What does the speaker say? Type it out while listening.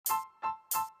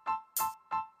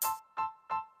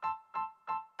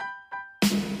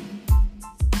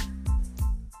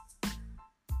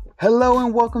Hello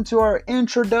and welcome to our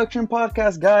introduction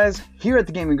podcast, guys. Here at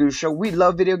the Gaming Guru Show, we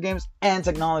love video games and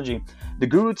technology. The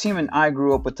Guru team and I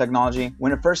grew up with technology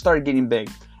when it first started getting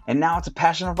big, and now it's a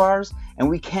passion of ours, and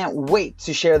we can't wait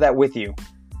to share that with you.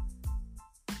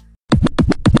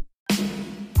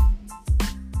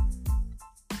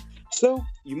 So,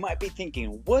 you might be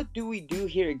thinking, what do we do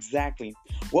here exactly?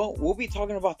 Well, we'll be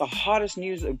talking about the hottest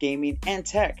news of gaming and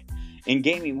tech. In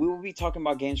gaming, we will be talking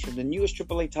about games from the newest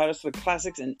AAA titles to the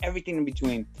classics and everything in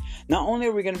between. Not only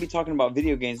are we going to be talking about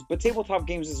video games, but tabletop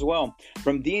games as well.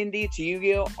 From D&D to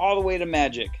Yu-Gi-Oh! All the way to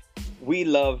Magic. We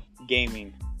love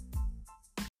gaming.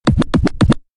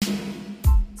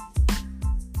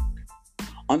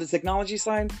 On the technology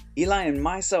side, Eli and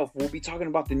myself will be talking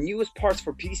about the newest parts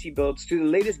for PC builds to the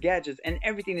latest gadgets and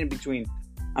everything in between.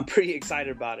 I'm pretty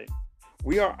excited about it.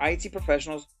 We are IT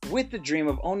professionals with the dream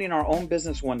of owning our own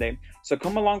business one day, so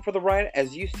come along for the ride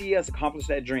as you see us accomplish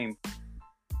that dream.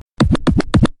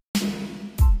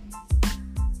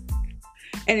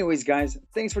 Anyways, guys,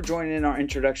 thanks for joining in our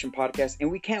introduction podcast, and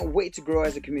we can't wait to grow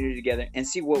as a community together and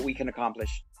see what we can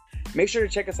accomplish. Make sure to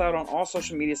check us out on all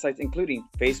social media sites, including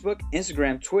Facebook,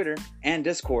 Instagram, Twitter, and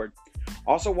Discord.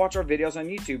 Also, watch our videos on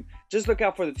YouTube. Just look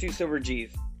out for the 2 silver G's.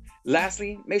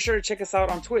 Lastly, make sure to check us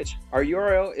out on Twitch. Our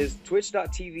URL is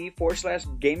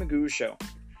twitch.tv/GamingGuruShow.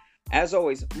 As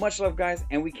always, much love, guys,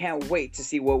 and we can't wait to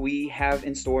see what we have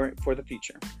in store for the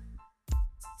future.